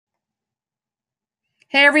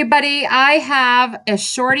Hey, everybody, I have a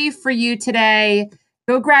shorty for you today.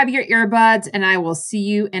 Go grab your earbuds, and I will see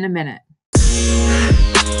you in a minute.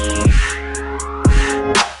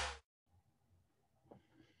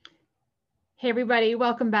 Hey, everybody,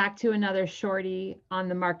 welcome back to another shorty on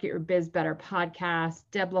the Market Your Biz Better podcast.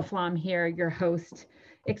 Deb LaFlamme here, your host.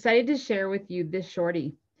 Excited to share with you this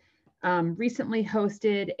shorty. Recently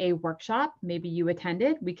hosted a workshop. Maybe you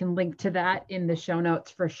attended. We can link to that in the show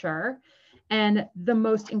notes for sure. And the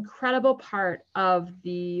most incredible part of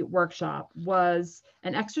the workshop was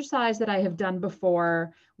an exercise that I have done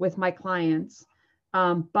before with my clients,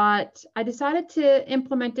 but I decided to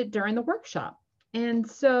implement it during the workshop. And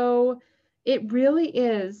so it really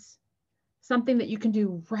is something that you can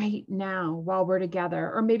do right now while we're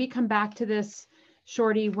together, or maybe come back to this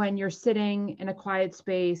shorty when you're sitting in a quiet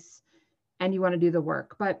space and you want to do the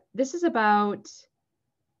work. But this is about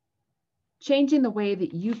changing the way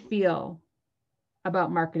that you feel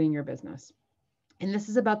about marketing your business. And this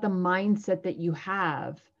is about the mindset that you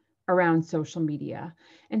have around social media.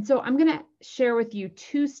 And so I'm going to share with you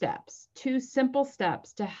two simple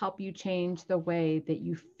steps to help you change the way that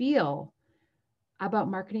you feel about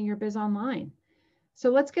marketing your biz online.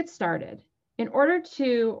 So let's get started. In order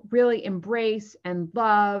to really embrace and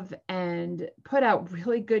love and put out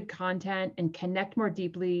really good content and connect more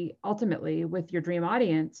deeply, ultimately, with your dream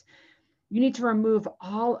audience, you need to remove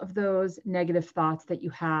all of those negative thoughts that you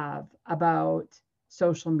have about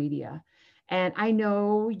social media. And I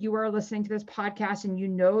know you are listening to this podcast and you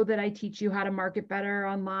know that I teach you how to market better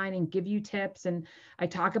online and give you tips. And I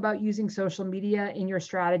talk about using social media in your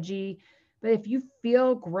strategy. But if you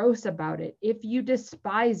feel gross about it, if you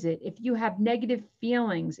despise it, if you have negative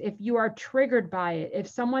feelings, if you are triggered by it, if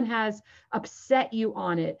someone has upset you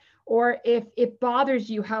on it, or if it bothers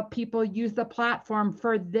you how people use the platform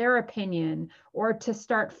for their opinion or to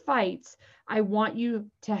start fights, I want you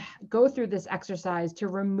to go through this exercise to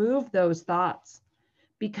remove those thoughts,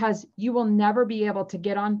 because you will never be able to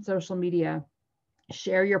get on social media,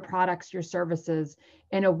 share your products, your services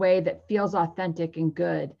in a way that feels authentic and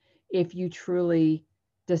good if you truly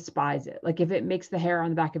despise it. Like if it makes the hair on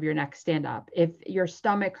the back of your neck stand up, if your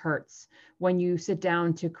stomach hurts when you sit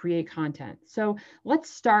down to create content. So let's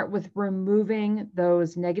start with removing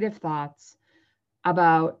those negative thoughts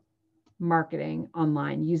about marketing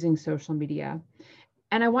online using social media.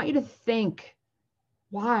 And I want you to think,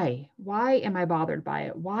 why am I bothered by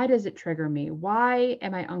it? Why does it trigger me? Why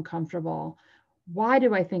am I uncomfortable? Why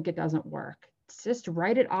do I think it doesn't work? Just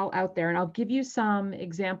write it all out there. And I'll give you some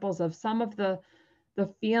examples of some of the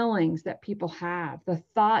feelings that people have, the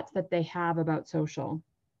thoughts that they have about social.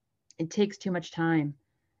 It takes too much time.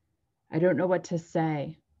 I don't know what to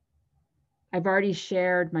say. I've already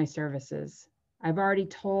shared my services. I've already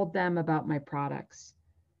told them about my products.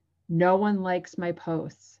 No one likes my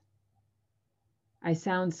posts. I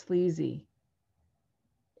sound sleazy.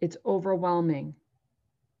 It's overwhelming.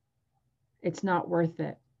 It's not worth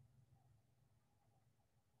it.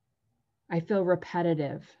 I feel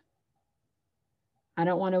repetitive. I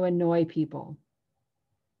don't want to annoy people.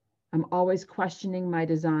 I'm always questioning my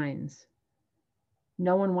designs.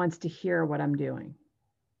 No one wants to hear what I'm doing.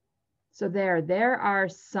 So there are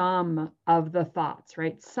some of the thoughts,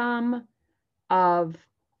 right? Some of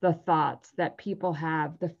the thoughts that people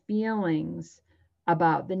have, the feelings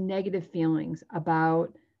about, the negative feelings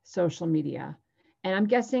about social media. And I'm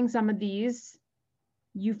guessing some of these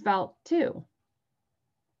you felt too.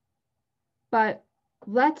 But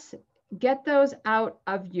let's get those out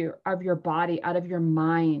of your body, out of your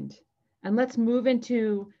mind. And let's move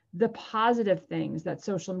into the positive things that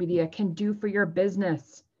social media can do for your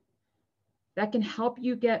business, that can help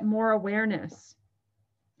you get more awareness.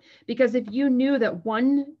 Because if you knew that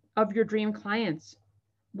one of your dream clients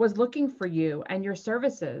was looking for you and your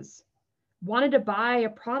services, wanted to buy a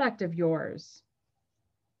product of yours,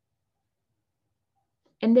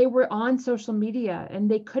 and they were on social media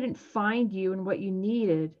and they couldn't find you and what you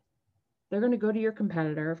needed, they're going to go to your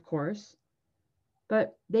competitor, of course,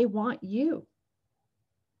 but they want you.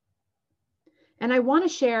 And I want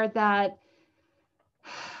to share that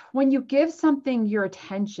when you give something your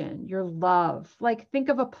attention, your love, like think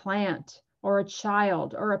of a plant or a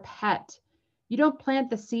child or a pet, you don't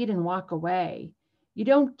plant the seed and walk away. You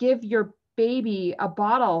don't give your baby a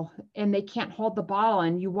bottle and they can't hold the bottle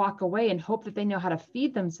and you walk away and hope that they know how to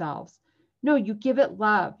feed themselves. No, you give it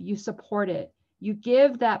love, you support it. You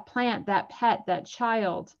give that plant, that pet, that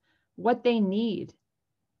child what they need.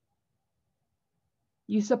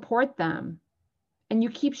 You support them and you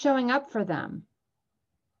keep showing up for them.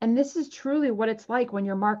 And this is truly what it's like when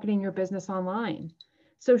you're marketing your business online.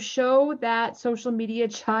 So show that social media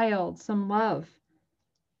child some love.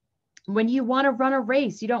 When you want to run a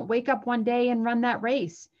race, you don't wake up one day and run that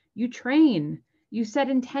race. You train, you set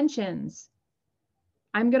intentions.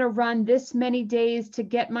 I'm going to run this many days to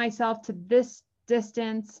get myself to this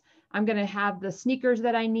distance. I'm going to have the sneakers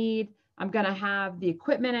that I need. I'm going to have the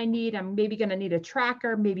equipment I need. I'm maybe going to need a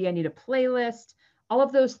tracker. Maybe I need a playlist. All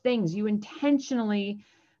of those things, you intentionally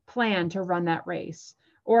plan to run that race.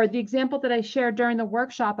 Or the example that I shared during the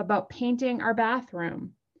workshop about painting our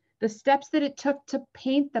bathroom, the steps that it took to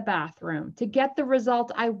paint the bathroom, to get the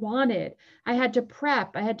result I wanted. I had to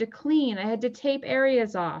prep, I had to clean, I had to tape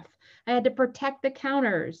areas off. I had to protect the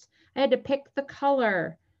counters. I had to pick the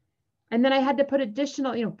color. And then I had to put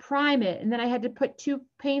additional, prime it. And then I had to put 2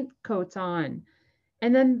 paint coats on.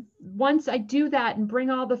 And then once I do that and bring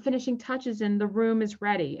all the finishing touches in, the room is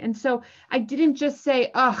ready. And so I didn't just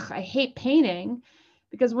say, ugh, I hate painting.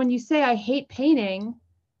 Because when you say I hate painting,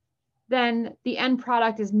 then the end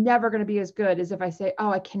product is never going to be as good as if I say, oh,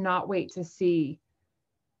 I cannot wait to see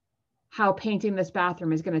how painting this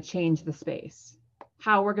bathroom is going to change the space,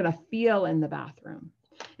 how we're going to feel in the bathroom.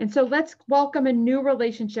 And so let's welcome a new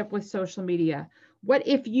relationship with social media. What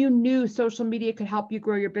if you knew social media could help you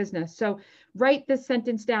grow your business? So write this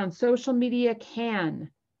sentence down. Social media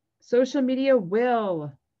can. Social media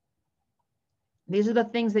will. These are the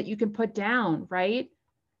things that you can put down, right?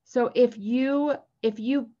 So if you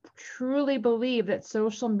truly believe that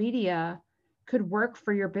social media could work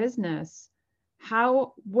for your business,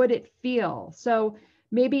 how would it feel? So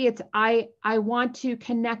maybe it's, I want to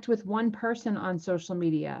connect with one person on social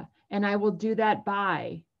media, and I will do that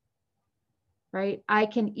by, right? I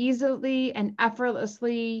can easily and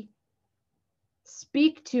effortlessly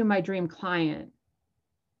speak to my dream client.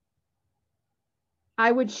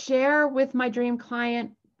 I would share with my dream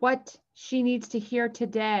client what she needs to hear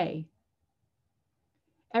today.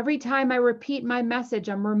 Every time I repeat my message,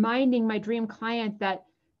 I'm reminding my dream client that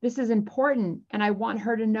this is important and I want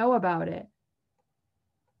her to know about it.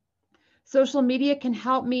 Social media can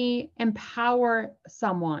help me empower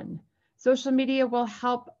someone. Social media will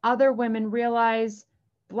help other women realize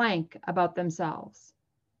blank about themselves,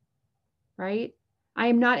 right? I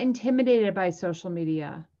am not intimidated by social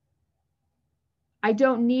media. I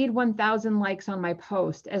don't need 1,000 likes on my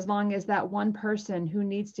post as long as that one person who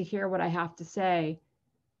needs to hear what I have to say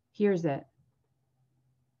hears it.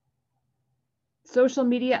 Social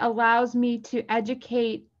media allows me to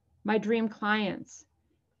educate my dream clients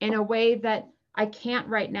in a way that I can't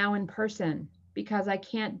right now in person because I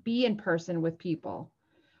can't be in person with people.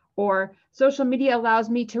 Or social media allows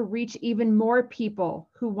me to reach even more people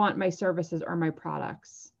who want my services or my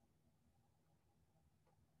products.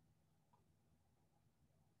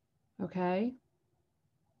 Okay.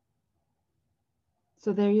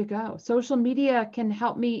 So there you go. Social media can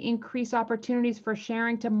help me increase opportunities for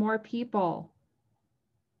sharing to more people.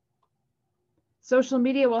 Social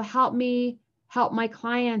media will help me help my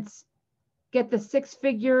clients get the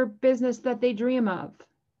 6-figure business that they dream of.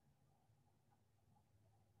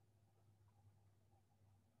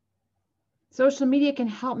 Social media can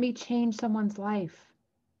help me change someone's life.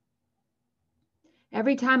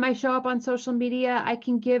 Every time I show up on social media, I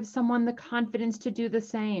can give someone the confidence to do the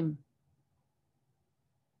same.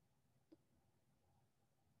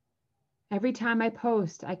 Every time I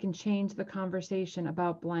post, I can change the conversation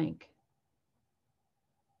about blank.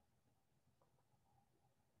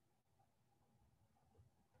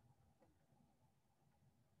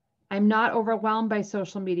 I'm not overwhelmed by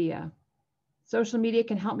social media. Social media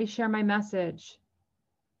can help me share my message.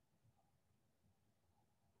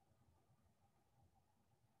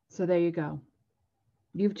 So there you go.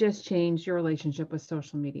 You've just changed your relationship with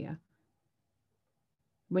social media.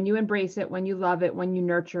 When you embrace it, when you love it, when you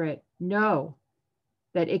nurture it, know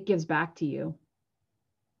that it gives back to you.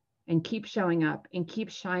 And keep showing up and keep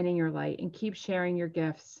shining your light and keep sharing your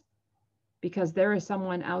gifts, because there is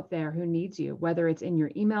someone out there who needs you, whether it's in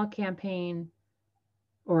your email campaign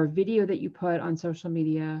or a video that you put on social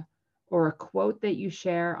media or a quote that you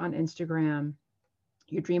share on Instagram.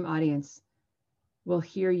 Your dream audience will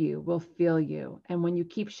hear you, will feel you. And when you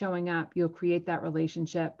keep showing up, you'll create that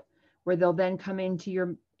relationship where they'll then come into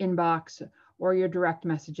your inbox or your direct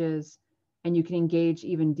messages, and you can engage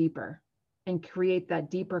even deeper and create that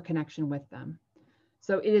deeper connection with them.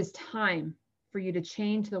 So it is time for you to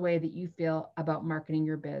change the way that you feel about marketing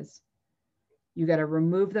your biz. You got to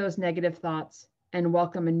remove those negative thoughts and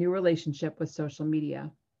welcome a new relationship with social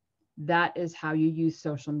media. That is how you use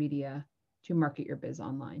social media to market your biz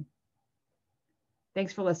online.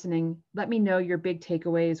 Thanks for listening. Let me know your big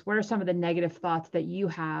takeaways. What are some of the negative thoughts that you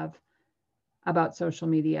have about social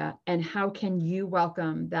media, and how can you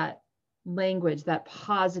welcome that language, that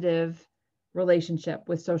positive relationship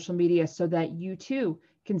with social media so that you too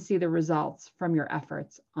can see the results from your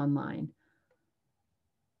efforts online.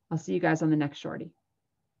 I'll see you guys on the next shorty.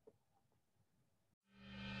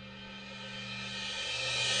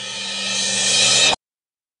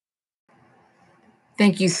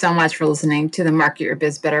 Thank you so much for listening to the Market Your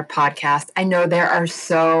Biz Better podcast. I know there are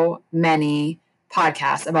so many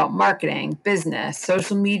podcasts about marketing, business,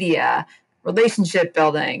 social media, relationship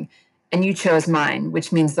building, and you chose mine,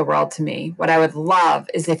 which means the world to me. What I would love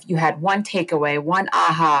is if you had one takeaway, one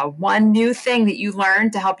aha, one new thing that you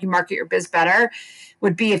learned to help you market your biz better,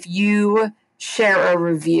 would be if you share a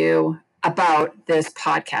review about this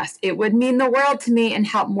podcast. It would mean the world to me and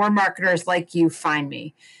help more marketers like you find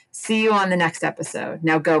me. See you on the next episode.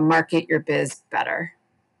 Now go market your biz better.